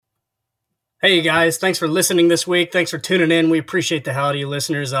Hey, you guys. Thanks for listening this week. Thanks for tuning in. We appreciate the hell out of you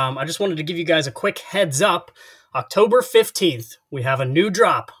listeners. I just wanted to give you guys a quick heads up. October 15th, we have a new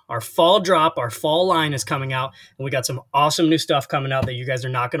drop. Our fall line is coming out, and we got some awesome new stuff coming out that you guys are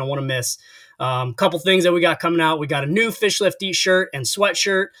not going to want to miss. Couple things that we got coming out. We got a new Fish Lift Eat shirt and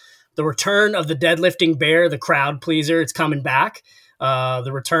sweatshirt. The return of the deadlifting bear, the crowd pleaser. It's coming back. The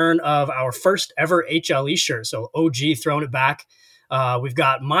return of our first ever HLE shirt. So OG throwing it back. We've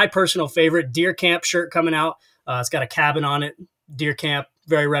got my personal favorite Deer Camp shirt coming out. It's got a cabin on it. Deer Camp,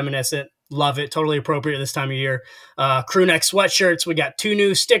 very reminiscent. Love it. Totally appropriate this time of year. Crew neck sweatshirts. We got 2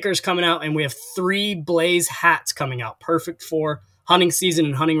 new stickers coming out, and we have 3 Blaze hats coming out. Perfect for hunting season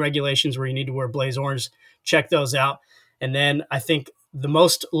and hunting regulations where you need to wear Blaze orange. Check those out. And then I think the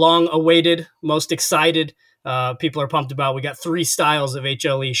most long-awaited, most excited, people are pumped about, we got 3 styles of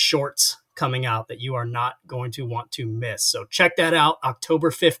HLE shorts coming out that you are not going to want to miss. So check that out,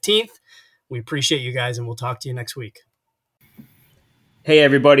 October 15th. We appreciate you guys, and we'll talk to you next week. Hey,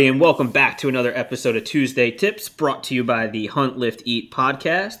 everybody, and welcome back to another episode of Tuesday Tips, brought to you by the Hunt, Lift, Eat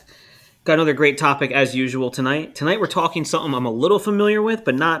podcast. Got another great topic as usual tonight. Tonight we're talking something I'm a little familiar with,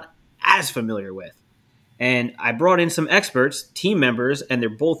 but not as familiar with. And I brought in some experts, team members, and they're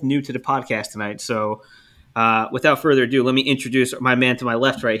both new to the podcast tonight. So without further ado, let me introduce my man to my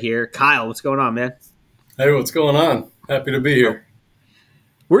left right here. Kyle, what's going on, man? Hey, what's going on? Happy to be here.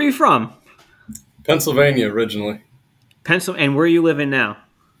 Where are you from? Pennsylvania originally. And where are you living now?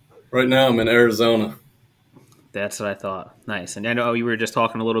 Right now I'm in Arizona. That's what I thought. Nice. And I know you were just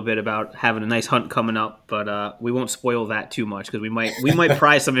talking a little bit about having a nice hunt coming up, but we won't spoil that too much because we might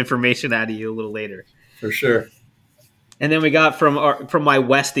pry some information out of you a little later. For sure. And then we got from my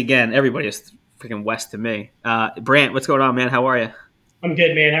west again. Everybody is freaking west to me. Brant, what's going on, man? How are you? I'm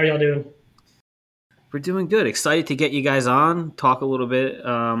good, man. How are y'all doing? We're doing good. Excited to get you guys on, talk a little bit.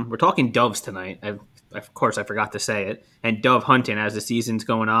 We're talking doves tonight. Of course, I forgot to say it. And dove hunting as the season's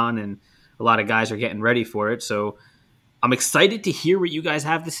going on, and a lot of guys are getting ready for it. So I'm excited to hear what you guys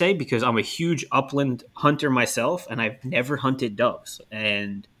have to say because I'm a huge upland hunter myself, and I've never hunted doves.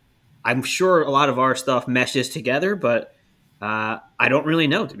 And I'm sure a lot of our stuff meshes together, but I don't really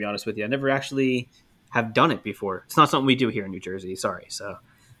know, to be honest with you. I never actually have done it before. It's not something we do here in New Jersey. Sorry. So,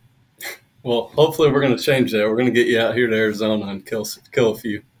 well, hopefully we're going to change that. We're going to get you out here to Arizona and kill a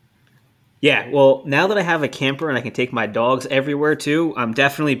few. Yeah, well, now that I have a camper and I can take my dogs everywhere too, I'm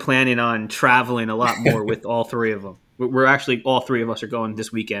definitely planning on traveling a lot more with all 3 of them. We're actually, all 3 of us are going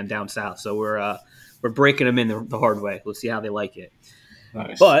this weekend down south, so we're breaking them in the hard way. Let's see how they like it.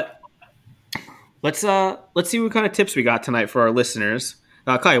 Nice. But let's see what kind of tips we got tonight for our listeners.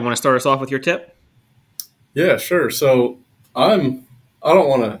 Kai, you want to start us off with your tip? Yeah, sure. So I don't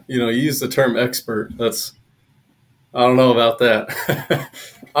want to use the term expert. I don't know about that.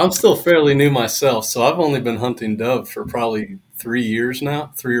 I'm still fairly new myself, so I've only been hunting dove for probably 3 years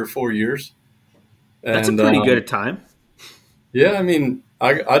now, 3 or 4 years. That's a pretty good time. Yeah, I mean,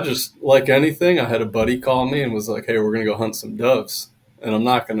 I just, like anything, I had a buddy call me and was like, hey, we're going to go hunt some doves. And I'm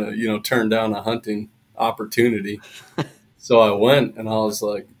not going to, turn down a hunting opportunity. So I went and I was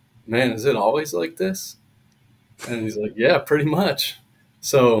like, man, is it always like this? And he's like, yeah, pretty much.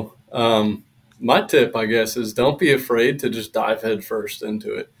 So my tip, I guess, is don't be afraid to just dive head first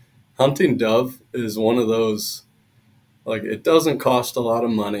into it. Hunting dove is one of those, like, it doesn't cost a lot of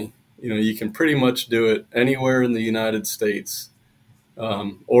money. You can pretty much do it anywhere in the United States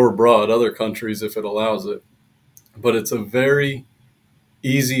or abroad, other countries if it allows it. But it's a very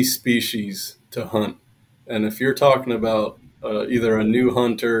easy species to hunt. And if you're talking about either a new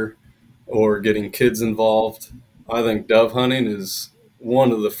hunter or getting kids involved, I think dove hunting is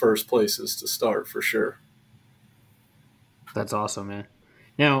one of the first places to start for sure. That's awesome, man.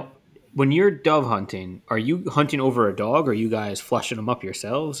 Now, when you're dove hunting, are you hunting over a dog, or are you guys flushing them up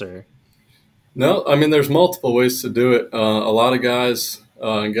yourselves, or? No, I mean, there's multiple ways to do it. A lot of guys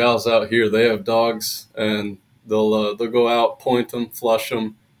and gals out here, they have dogs, and they'll go out, point them, flush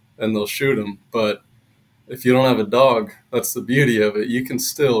them, and they'll shoot them. But if you don't have a dog, that's the beauty of it. You can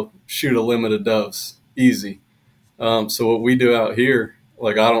still shoot a limit of doves, easy. So what we do out here,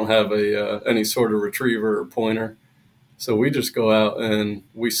 like, I don't have any sort of retriever or pointer. So we just go out and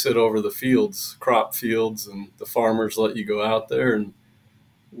we sit over the fields, crop fields, and the farmers let you go out there and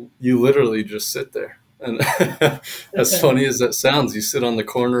you literally just sit there. And as funny as that sounds, you sit on the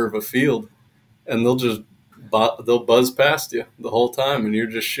corner of a field and they'll buzz past you the whole time and you're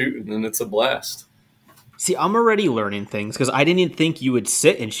just shooting and it's a blast. See, I'm already learning things because I didn't think you would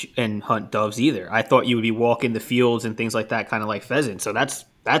sit and hunt doves either. I thought you would be walking the fields and things like that, kind of like pheasant. So that's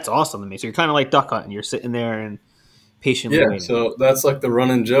awesome to me. So you're kind of like duck hunting. You're sitting there and patiently waiting. So that's like the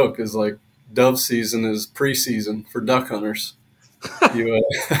running joke is like dove season is preseason for duck hunters.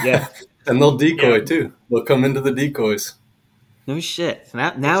 Yeah. And they'll decoy too. They'll come into the decoys. No shit.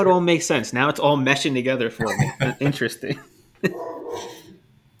 Now it all makes sense. Now it's all meshing together for me. Interesting.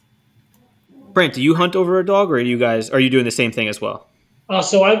 Brent, do you hunt over a dog, or are you doing the same thing as well?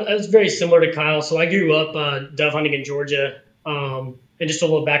 So I was very similar to Kyle. So I grew up dove hunting in Georgia. And just a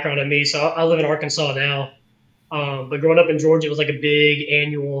little background on me. So I live in Arkansas now. But growing up in Georgia, it was like a big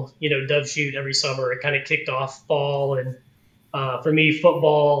annual, dove shoot every summer. It kind of kicked off fall, and for me,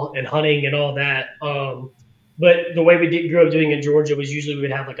 football and hunting and all that. But the way we grew up doing in Georgia was usually we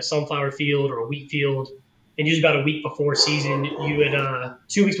would have like a sunflower field or a wheat field, and usually about a week before season, you would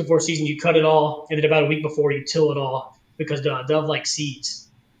 2 weeks before season you cut it all, and then about a week before you till it all because the dove like seeds.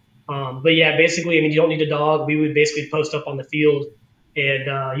 But yeah, basically, I mean, you don't need a dog. We would basically post up on the field,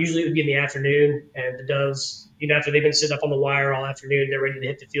 and usually it would be in the afternoon, and the doves, after they've been sitting up on the wire all afternoon, they're ready to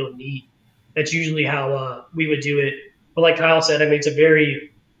hit the field and eat. That's usually how we would do it. But like Kyle said, I mean, it's a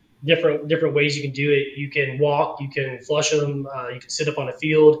very different ways you can do it. You can walk, you can flush them, you can sit up on a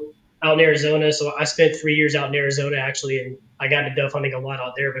field out in Arizona. So I spent 3 years out in Arizona actually, and I got into dove hunting a lot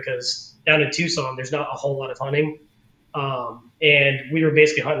out there because down in Tucson, there's not a whole lot of hunting. And we were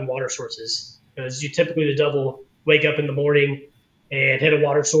basically hunting water sources because you typically the dove will wake up in the morning and hit a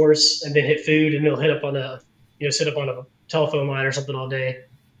water source and then hit food, and they'll hit up on sit up on a telephone line or something all day.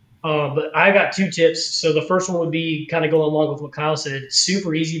 But I got 2 tips. So the first one would be kind of going along with what Kyle said. It's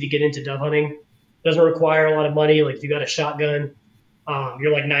super easy to get into dove hunting. Doesn't require a lot of money. Like if you got a shotgun,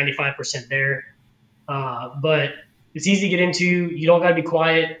 you're like 95% there. But it's easy to get into. You don't got to be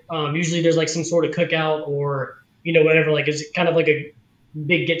quiet. Usually there's like some sort of cookout or, whatever. Like it's kind of like a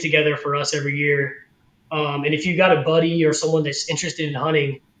big get together for us every year. And if you got a buddy or someone that's interested in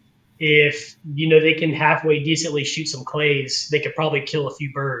hunting, if they can halfway decently shoot some clays, they could probably kill a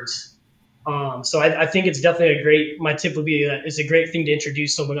few birds. So I think it's definitely my tip would be it's a great thing to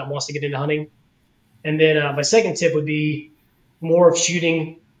introduce someone that wants to get into hunting. And then my second tip would be more of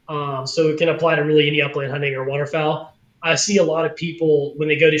shooting. So it can apply to really any upland hunting or waterfowl. I see a lot of people when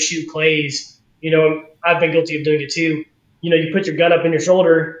they go to shoot clays, I've been guilty of doing it too. You put your gun up in your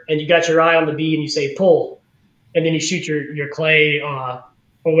shoulder and you got your eye on the bee and you say pull, and then you shoot your clay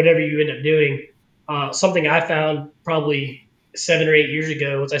or whatever you end up doing. Something I found probably 7 or 8 years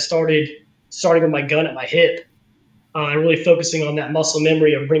ago was I started with my gun at my hip and really focusing on that muscle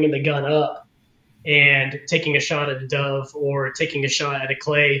memory of bringing the gun up and taking a shot at a dove or taking a shot at a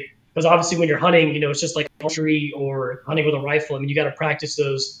clay. Because obviously when you're hunting, it's just like archery or hunting with a rifle. I mean, you got to practice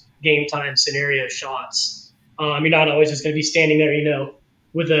those game time scenario shots. You're not always just going to be standing there,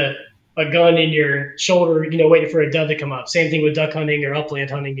 with a gun in your shoulder, waiting for a dove to come up. Same thing with duck hunting or upland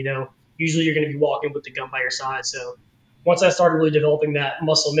hunting, usually you're going to be walking with the gun by your side. So once I started really developing that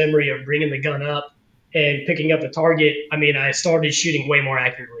muscle memory of bringing the gun up and picking up the target, I mean, I started shooting way more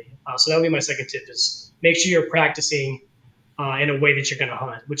accurately. So that would be my second tip is make sure you're practicing in a way that you're going to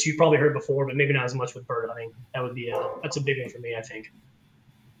hunt, which you've probably heard before, but maybe not as much with bird hunting. That would be that's a big one for me, I think.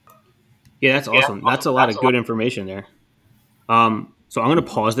 Yeah, that's awesome. That's a lot of good information there. So I'm going to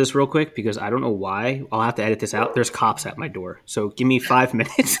pause this real quick because I don't know why. I'll have to edit this out. There's cops at my door. So give me 5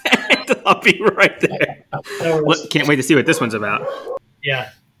 minutes and I'll be right there. Can't wait to see what this one's about.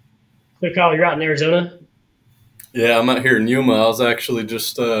 Yeah. So Kyle, you're out in Arizona? Yeah, I'm out here in Yuma. I was actually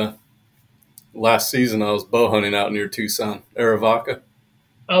just last season I was bow hunting out near Tucson, Arivaca.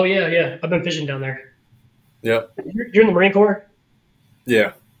 Oh, yeah. I've been fishing down there. Yep. You're in the Marine Corps?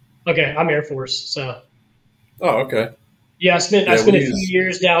 Yeah. Okay, I'm Air Force, so. Oh, okay. Yeah, I spent a few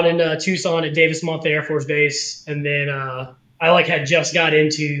years down in Tucson at Davis Monthe Air Force Base, and then I had just got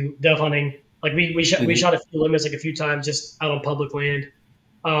into dove hunting. Like we shot a few limits like a few times just out on public land,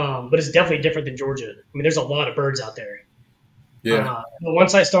 but it's definitely different than Georgia. I mean, there's a lot of birds out there. Yeah. But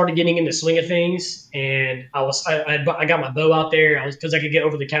once I started getting into swing of things, and I got my bow out there, because I could get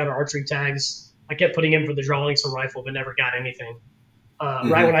over the counter archery tags. I kept putting in for the drawlings from rifle, but never got anything.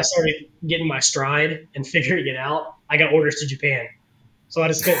 Right when I started getting my stride and figuring it out, I got orders to Japan. So I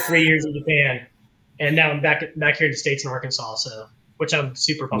just spent 3 years in Japan, and now I'm back here in the States in Arkansas, which I'm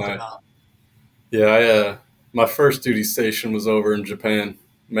super pumped about. Yeah, my first duty station was over in Japan,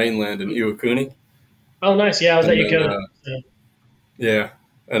 mainland in Iwakuni. Oh, nice. Yeah, I was at Yokota. Yeah,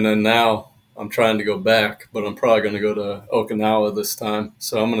 and then now I'm trying to go back, but I'm probably going to go to Okinawa this time.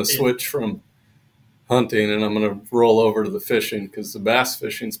 So I'm going to switch from hunting and I'm going to roll over to the fishing because the bass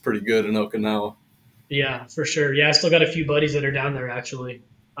fishing is pretty good in Okinawa. Yeah, for sure. Yeah, I still got a few buddies that are down there actually.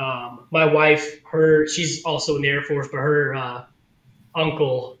 My wife, she's also in the Air Force, but her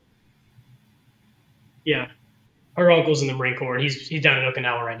uncle, her uncle's in the Marine Corps, and he's down in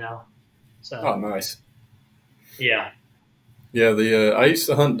Okinawa right now. So, Oh, nice. yeah. Yeah, I used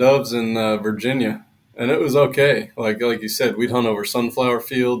to hunt doves in Virginia, and it was okay. Like you said, we'd hunt over sunflower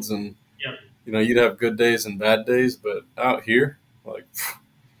fields, and Yep. you'd have good days and bad days. But out here, like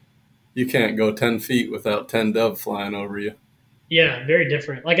you can't go 10 feet without 10 dove flying over you. Yeah, very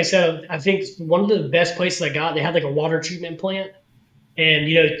different. Like I said, I think one of the best places I got, they had like a water treatment plant, and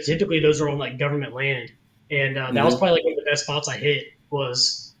typically those are on like government land, and that was probably like one of the best spots I hit.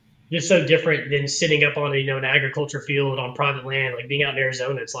 Was just so different than sitting up on an agriculture field on private land. Like being out in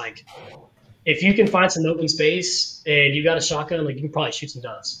Arizona, it's like if you can find some open space and you got a shotgun, like you can probably shoot some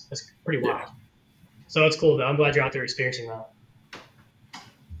doves. That's pretty wild. Yeah. So it's cool though. I'm glad you're out there experiencing that.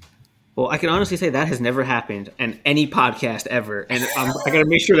 Well, I can honestly say that has never happened in any podcast ever, and I got to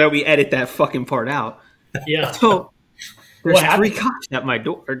make sure that we edit that fucking part out. Yeah. So there's What happened? 3 cops at my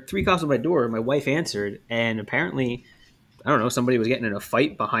door, or 3 cops at my door. My wife answered, and apparently, I don't know, somebody was getting in a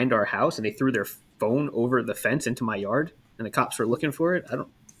fight behind our house, and they threw their phone over the fence into my yard, and the cops were looking for it.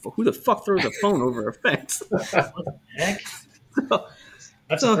 Who the fuck throws a phone over a fence? Heck, So,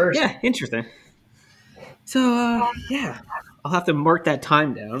 that's the first. yeah, interesting. So, yeah, I'll have to mark that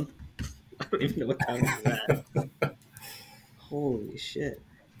time down. I don't even know what time is that. Holy shit.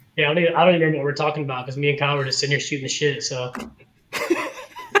 Yeah, I don't even remember what we're talking about because me and Kyle were just sitting here shooting the shit. So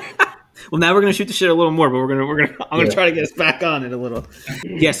Well, now we're gonna shoot the shit a little more, but I'm gonna try to get us back on it a little.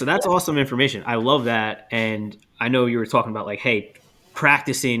 Yeah, so that's awesome information. I love that, and I know you were talking about like, hey,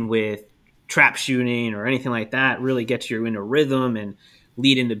 practicing with trap shooting or anything like that really gets you in a rhythm and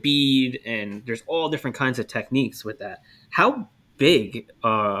lead in the bead, and there's all different kinds of techniques with that. How big?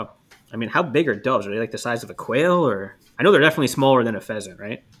 How big are doves? Are they like the size of a quail, or I know they're definitely smaller than a pheasant,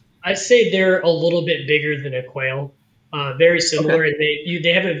 right? I'd say they're a little bit bigger than a quail. Very similar, and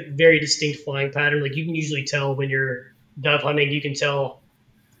they have a very distinct flying pattern. Like you can usually tell when you're dove hunting, you can tell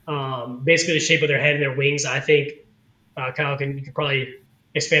basically the shape of their head and their wings. I think Kyle you can probably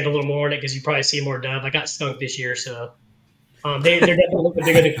expand a little more on it because you probably see more dove. I got skunked this year, so they're definitely a little bit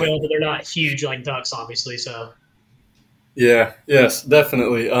bigger than quail, but they're not huge like ducks, obviously. So Yeah, yes,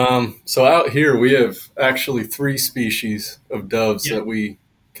 definitely. So out here we have actually 3 species of doves that we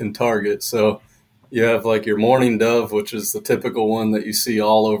can target. So you have like your mourning dove, which is the typical one that you see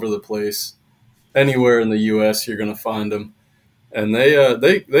all over the place. Anywhere in the U.S., you're going to find them, and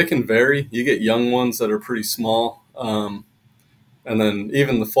they can vary. You get young ones that are pretty small, and then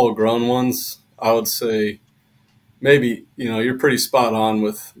even the full-grown ones. I would say maybe you're pretty spot on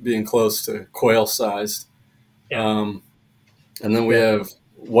with being close to quail-sized. yeah. And then we have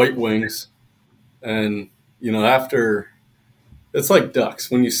white wings, and after. It's like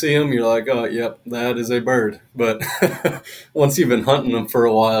ducks. When you see them, you're like, oh, yep, that is a bird. But once you've been hunting them for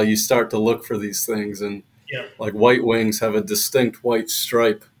a while, you start to look for these things. And like white wings have a distinct white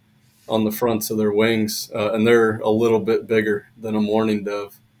stripe on the fronts of their wings, and they're a little bit bigger than a mourning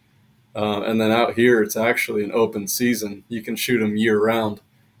dove. And then out here, it's actually an open season. You can shoot them year round,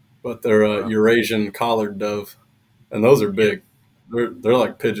 but they're a Eurasian collared dove, and those are big. They're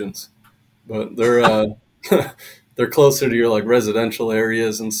like pigeons, but they're they're closer to your like residential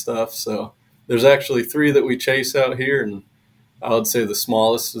areas and stuff. So there's actually 3 that we chase out here, and I would say the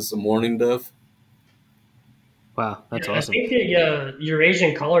smallest is the mourning dove. Wow, that's awesome. I think the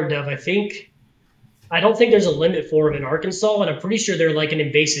Eurasian collared dove. I don't think there's a limit for them in Arkansas, and I'm pretty sure they're like an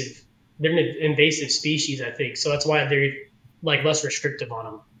invasive. They're an invasive species, I think. So that's why they're like less restrictive on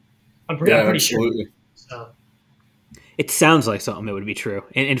them. I'm pretty absolutely. sure. So. It sounds like something that would be true,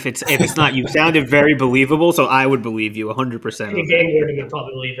 and if it's not, you sounded very believable, so I would believe you 100%. The game warden would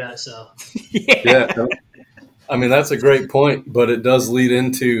probably believe that. So Yeah, I mean that's a great point, but it does lead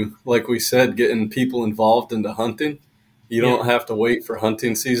into, like we said, getting people involved into hunting. You don't have to wait for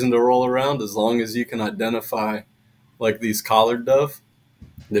hunting season to roll around. As long as you can identify like these collared dove,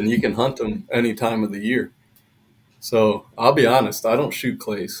 then you can hunt them any time of the year. So I'll be honest, I don't shoot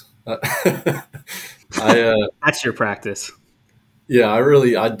clays. That's your practice. Yeah,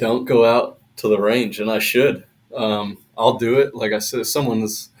 I don't go out to the range, and I should. I'll do it. Like I said, if someone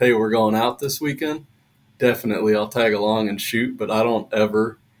is, hey, we're going out this weekend, definitely I'll tag along and shoot, but I don't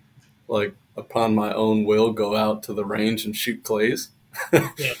ever, like, upon my own will, go out to the range and shoot clays.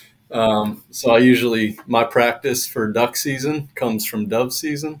 So my practice for duck season comes from dove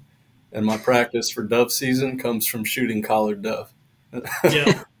season, and my practice for dove season comes from shooting collared dove.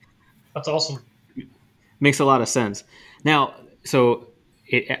 Yeah, that's awesome. Makes a lot of sense. Now, so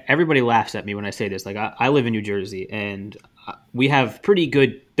everybody laughs at me when I say this. Like, I live in New Jersey, and we have pretty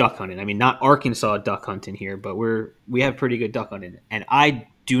good duck hunting. I mean, not Arkansas duck hunting here, but we have pretty good duck hunting. And I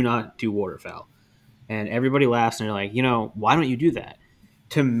do not do waterfowl. And everybody laughs, and they're like, why don't you do that?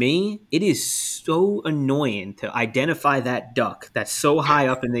 to me, it is so annoying to identify that duck that's so high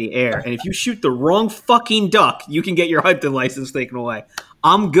up in the air. And if you shoot the wrong fucking duck, you can get your hunting license taken away.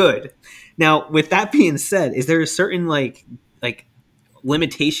 I'm good. Now, with that being said, is there a certain like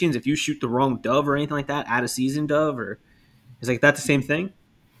limitations if you shoot the wrong dove or anything like that, out of season dove, or is like that the same thing?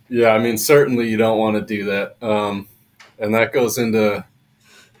 Yeah, I mean, certainly you don't want to do that. And that goes into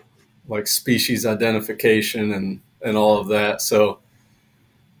like species identification and all of that. So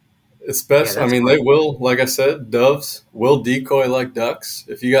it's best. Yeah, I mean, fun. they will, like I said, doves will decoy like ducks.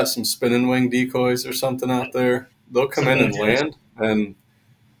 If you got some spinning wing decoys or something out there, they'll come in and land. And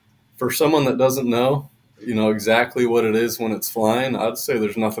for someone that doesn't know, exactly what it is when it's flying, I'd say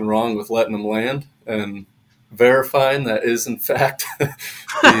there's nothing wrong with letting them land and verifying that is in fact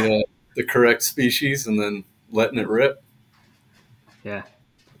the correct species, and then letting it rip. Yeah.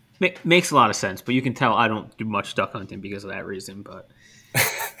 Makes a lot of sense, but you can tell I don't do much duck hunting because of that reason. But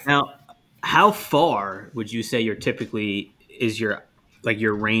now, how far would you say is your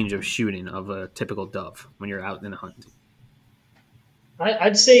range of shooting of a typical dove when you're out in a hunt?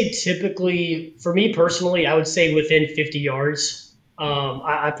 I'd say typically, for me personally, I would say within 50 yards.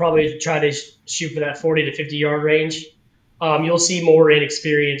 I probably try to shoot for that 40 to 50 yard range. You'll see more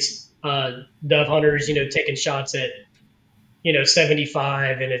inexperienced dove hunters, taking shots at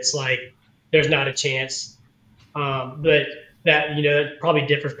 75, and it's like there's not a chance. But that probably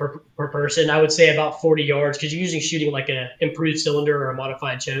differs per person. I would say about 40 yards, because you're usually shooting like an improved cylinder or a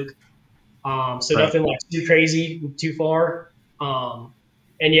modified choke. So Right. Nothing like too crazy, too far.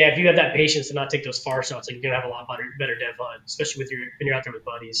 And yeah, if you have that patience to not take those far shots, like, you're gonna have a lot better dove hunt, especially when you're out there with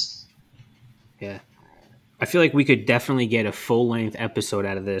buddies. Yeah. I feel like we could definitely get a full-length episode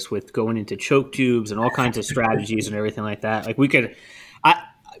out of this with going into choke tubes and all kinds of strategies and everything like that. Like, we could,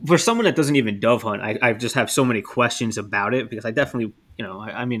 for someone that doesn't even dove hunt, I just have so many questions about it, because I definitely,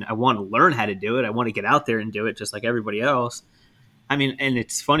 I want to learn how to do it. I want to get out there and do it just like everybody else. I mean, and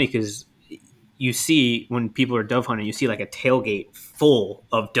it's funny because you see when people are dove hunting, you see like a tailgate full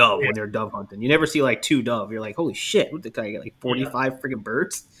of dove when they're dove hunting. You never see like 2 dove. You're like, holy shit, what the guy get like 45 freaking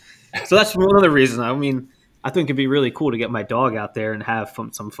birds? So that's one other reason. I mean, I think it'd be really cool to get my dog out there and have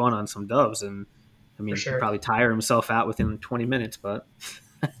some fun on some doves. And I mean, sure. he'd probably tire himself out within 20 minutes, but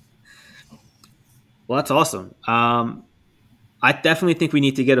well, that's awesome. I definitely think we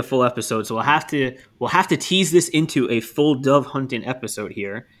need to get a full episode. So we'll have to tease this into a full dove hunting episode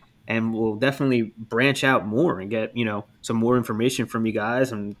here, and we'll definitely branch out more and get, some more information from you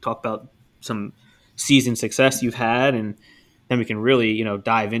guys and talk about some season success you've had, and then we can really,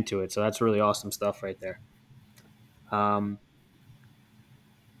 dive into it. So that's really awesome stuff right there. Kyle,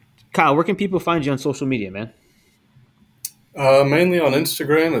 where can people find you on social media, man? Mainly on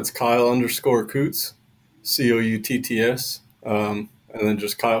Instagram, it's Kyle_Coutts, Coutts, and then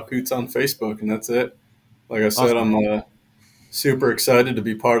just Kyle Coutts on Facebook, and that's it. Like I said, Awesome. I'm super excited to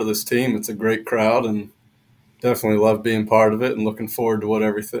be part of this team. It's a great crowd, and definitely love being part of it, and looking forward to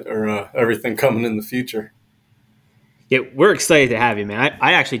everything coming in the future. Yeah, we're excited to have you, man.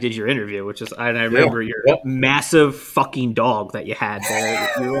 I actually did your interview, and I remember your massive fucking dog that you had there.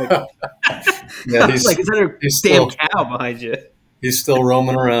 You're like, Yeah, is that a damn cow behind you? He's still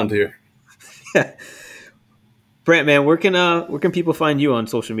roaming around here. Brant, man, where can people find you on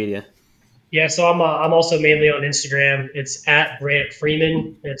social media? Yeah, so I'm also mainly on Instagram. It's at Brant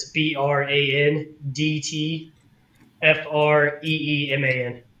Freeman. It's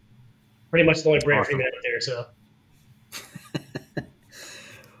BrandTFreeman. Pretty much the only Brant Freeman out there. So.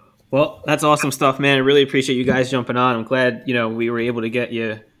 Well, that's awesome stuff, man. I really appreciate you guys jumping on. I'm glad, we were able to get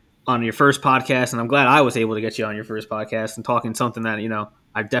you on your first podcast, and I'm glad I was able to get you on your first podcast and talking something that,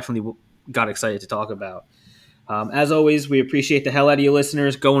 I definitely got excited to talk about. As always, we appreciate the hell out of you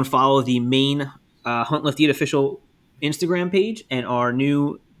listeners. Go and follow the main Hunt Lift Eat official Instagram page and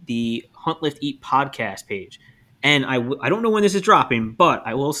the Hunt Lift Eat podcast page. And I don't know when this is dropping, but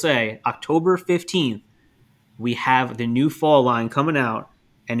I will say October 15th, we have the new fall line coming out.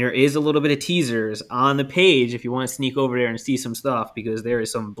 And there is a little bit of teasers on the page if you want to sneak over there and see some stuff, because there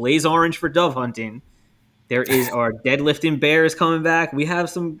is some Blaze Orange for dove hunting. There is our deadlifting bears coming back. We have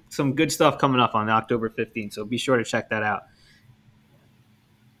some good stuff coming up on October 15th, so be sure to check that out.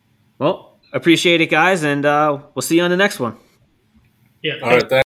 Well, appreciate it, guys, and we'll see you on the next one. Yeah. All right, thanks.